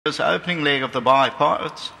This opening leg of the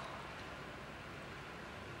bypass.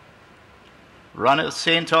 Runners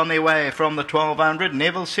sent on their way from the 1200.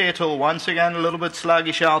 Never Settle once again a little bit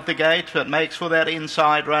sluggish out the gate, but makes for that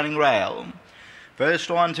inside running rail. First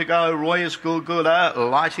one to go, Roy's Gulgula,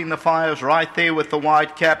 lighting the fires right there with the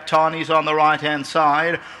white cap. Tani's on the right-hand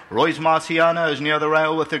side. Roy's Marciano's near the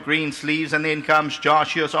rail with the green sleeves, and then comes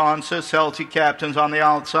Joshua's Answer. Celtic Captain's on the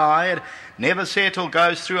outside. Never Settle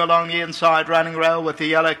goes through along the inside running rail with the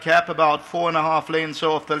yellow cap, about 4.5 lengths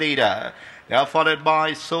off the leader. They're followed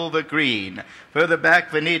by Silver Green. Further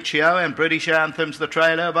back, Venecio and British Anthem's the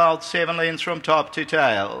trailer, about 7 lengths from top to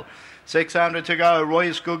tail. 600 to go,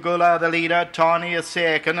 Roy's Gugula the leader, Tani is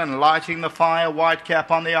second, and lighting the fire, white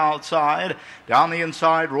cap on the outside. Down the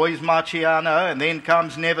inside, Roy's Marciano, and then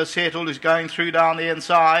comes Never Settle, who's going through down the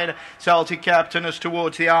inside. Celtic Captain is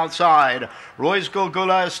towards the outside. Roy's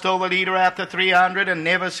Gulgula is still the leader at the 300, and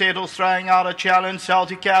Never Settle's throwing out a challenge.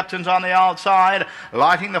 Celtic Captain's on the outside,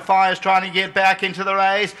 lighting the fire, is trying to get back into the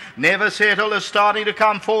race. Never Settle is starting to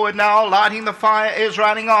come forward now. Lighting the fire is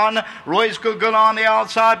running on. Roy's Gulgula on the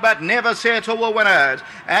outside, but Never Settle will win it,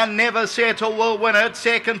 and Never Settle will win it.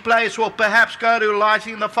 Second place will perhaps go to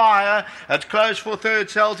Lighting the Fire. It's close for third,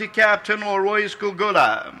 Celtic Captain or Roy's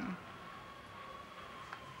Gulgula.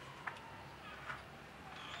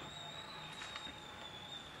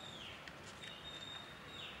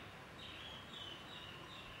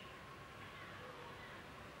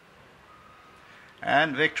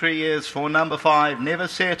 And victory is for number 5, Never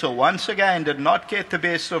Settle. Once again, did not get the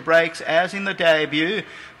best of breaks as in the debut,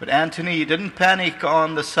 but Anthony didn't panic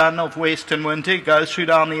on the Son of Western Winter. Goes through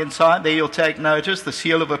down the inside. There you'll take notice, the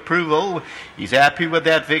seal of approval. He's happy with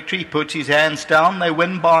that victory, puts his hands down. They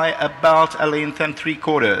win by about 1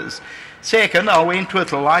 3/4 lengths. Second, I went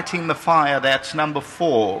with Lighting the Fire. That's number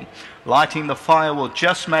 4. Lighting the Fire will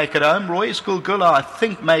just make it home. Roy's Gulgula, I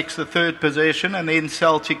think, makes the third position, and then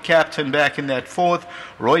Celtic Captain back in that fourth.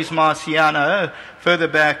 Roy's Marciano. Further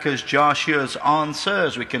back is Joshua's Answer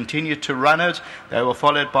as we continue to run it. They were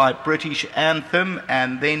followed by British Anthem,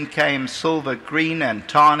 and then came Silver Green and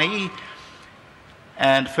Tani.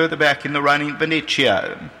 And further back in the running,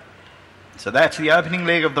 Venecio. So that's the opening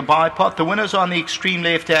leg of the bipod. The winner's on the extreme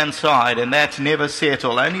left-hand side, and that's Never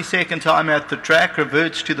Settle. Only second time at the track,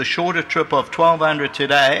 reverts to the shorter trip of 1200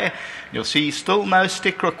 today. You'll see still no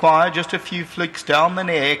stick required, just a few flicks down the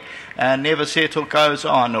neck, and Never Settle goes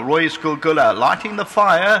on. Roy's Gulgula, Lighting the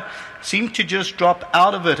Fire, seemed to just drop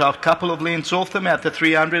out of it a couple of lengths off them at the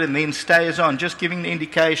 300 and then stays on, just giving the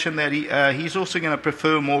indication that he's also going to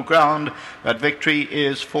prefer more ground, but victory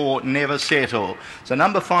is for Never Settle. So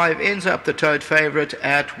number 5 ends up the tote favourite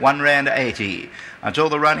at R1.80. Until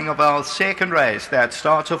the running of our second race, that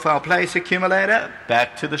starts off our place accumulator.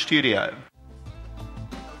 Back to the studio.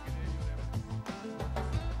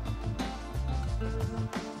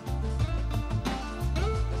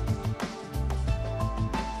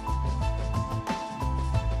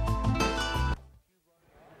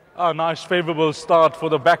 A nice favourable start for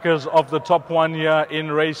the backers of the top one here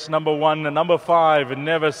in race number 1. Number 5,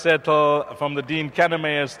 Never Settle from the Dean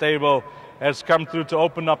Cannemeyer stable has come through to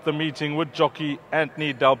open up the meeting with jockey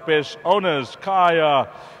Anthony Delpesh. Owners, Kaya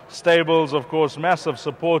Stables, of course, massive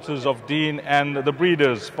supporters of Dean, and the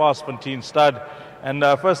breeders, Fastfontein Stud. And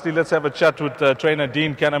firstly, let's have a chat with trainer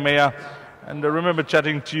Dean Cannemeyer. And remember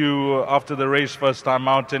chatting to you after the race first time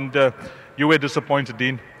out, and you were disappointed,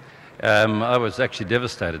 Dean. I was actually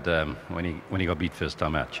devastated when he got beat first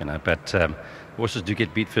time out, But horses do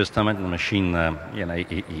get beat first time out in the machine.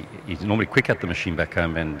 He's normally quick at the machine back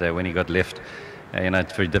home, and when he got left,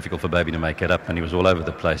 it's very difficult for Baby to make it up, and he was all over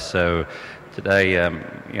the place. So today,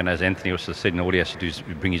 as Anthony also said, all he has to do is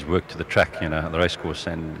bring his work to the track, the racecourse,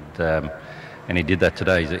 and he did that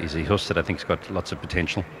today. He's a horse that I think's got lots of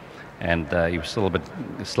potential. And he was still a bit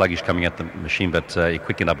sluggish coming at the machine, but he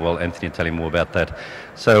quickened up well. Anthony will tell you more about that.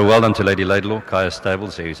 So well done to Lady Laidlaw, Kaya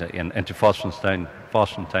Stables, and to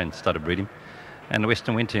Fastfontein started breeding. And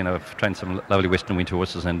Western Winter, I've trained some lovely Western Winter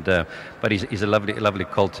horses, and but he's a lovely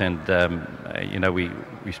colt, and we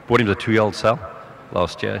brought him to the 2-year-old sale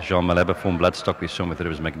last year. Jean Malaba formed bloodstock. We saw him with it. It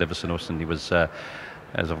was a magnificent horse, and he was,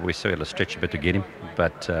 as I've always said, a stretch a bit to get him.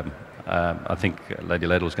 But I think Lady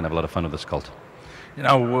Laidlaw is going to have a lot of fun with this colt. I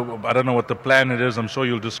don't know what the plan it is. I'm sure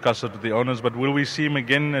you'll discuss it with the owners, but will we see him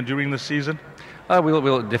again during the season?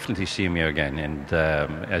 We'll definitely see him here again, and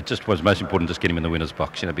it just was most important just get him in the winner's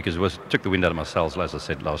box, because it took the wind out of my sails, as I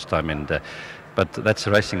said last time, but that's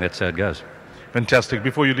racing, that's how it goes. Fantastic.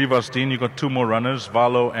 Before you leave us, Dean, you've got 2 more runners,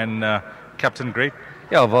 Valo and Captain Great.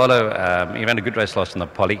 Yeah, Valo, he ran a good race last in the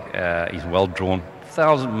Poly. He's well drawn,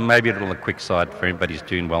 1,000, maybe a little on the quick side for him, but he's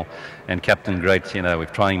doing well. And Captain Great,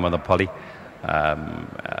 we've tried him on the poly.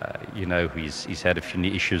 He's had a few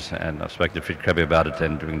issues, and I've spoken to Fred Krabbe about it,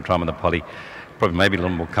 and we're going to try him on the poly. Probably maybe a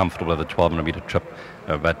little more comfortable at the 1,200-meter trip,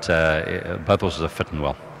 but both horses are fit and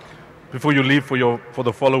well. Before you leave for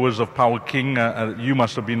the followers of Power King, you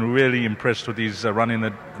must have been really impressed with his run in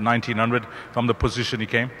the 1900 from the position he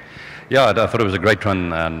came. Yeah, I thought it was a great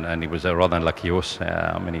run, and he was a rather unlucky horse.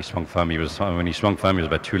 When he swung firm, he was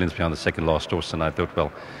about 2 lengths behind the second last horse, and I thought,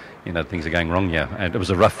 well, things are going wrong here. And it was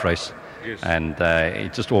a rough race, yes. And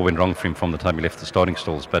it just all went wrong for him from the time he left the starting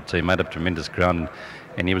stalls. But he made up tremendous ground,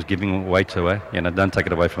 and he was giving weight away. Don't take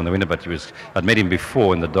it away from the winner, but I'd met him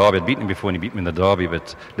before in the Derby. I'd beaten him before, and he beat me in the Derby.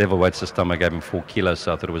 But level weights this time, I gave him 4 kilos.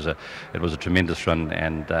 So I thought it was a tremendous run,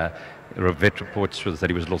 and. Vet reports was that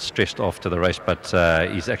he was a little stressed after the race, but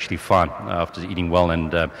he's actually fine after eating well,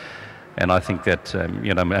 and I think that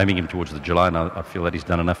I'm aiming him towards the July, and I feel that he's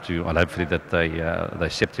done enough and hopefully that they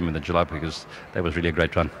accept him in the July, because that was really a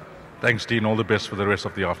great run. Thanks, Dean. All the best for the rest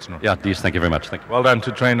of the afternoon. Yeah, Dean, thank you very much. Thank you. Well done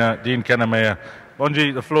to trainer Dean Kannemeyer.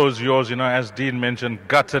 Bonji, the floor is yours. As Dean mentioned,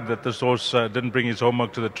 gutted that this horse didn't bring his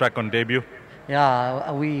homework to the track on debut.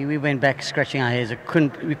 Yeah, we went back scratching our heads.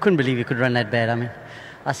 We couldn't believe he could run that bad. I mean,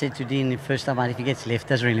 I said to Dean the first time out, if he gets left,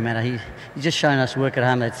 doesn't really matter. He's just showing us work at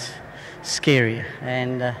home that's scary.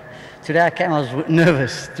 And today I was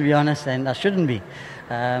nervous, to be honest, and I shouldn't be.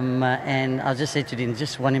 And I just said to Dean,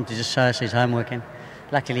 just want him to just show us his homework. And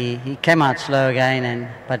luckily he came out slow again,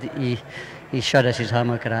 but he showed us his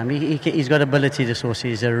homework at home. He's got ability, this horse.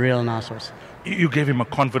 He's a real nice horse. You gave him a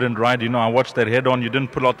confident ride. I watched that head on. You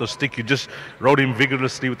didn't pull out the stick. You just rode him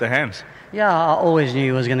vigorously with the hands. Yeah, I always knew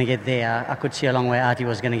he was going to get there. I could see a long way out he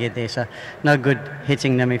was going to get there. So no good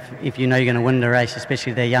hitting them if you know you're going to win the race,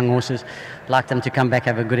 especially they're young horses. Like them to come back,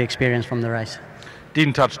 have a good experience from the race.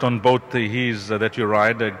 Dean touched on both he's that you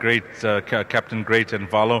ride, Great, Captain Great and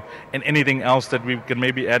Valo. And anything else that we can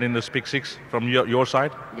maybe add in this pick six from your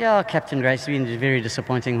side? Yeah, Captain Great's been a very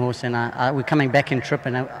disappointing horse, and we're coming back in trip,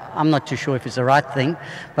 and I'm not too sure if it's the right thing,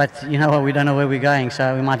 but you know what, we don't know where we're going,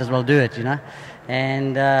 so we might as well do it,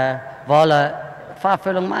 And Valo, 5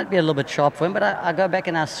 furlong might be a little bit sharp for him, but I go back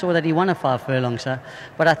and I saw that he won a 5 furlong,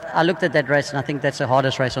 but I looked at that race, and I think that's the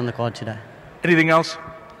hardest race on the card today. Anything else?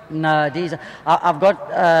 No, I've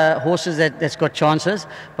got horses that's got chances,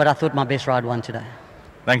 but I thought my best ride won today.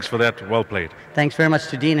 Thanks for that. Well played. Thanks very much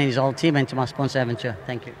to Dean and his whole team, and to my sponsor, Aventure.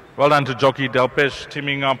 Thank you. Well done to jockey Delpesh,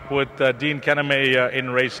 teaming up with Dean Kannemeyer in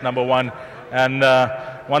race number 1. And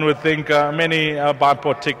one would think many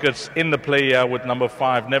Byport tickets in the play with number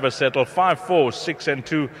 5, Never Settle, 5, 4, 6 and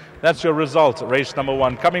 2. That's your result, race number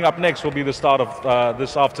 1. Coming up next will be the start of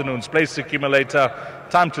this afternoon's place accumulator.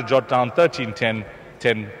 Time to jot down 13:10.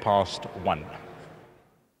 10 past 1.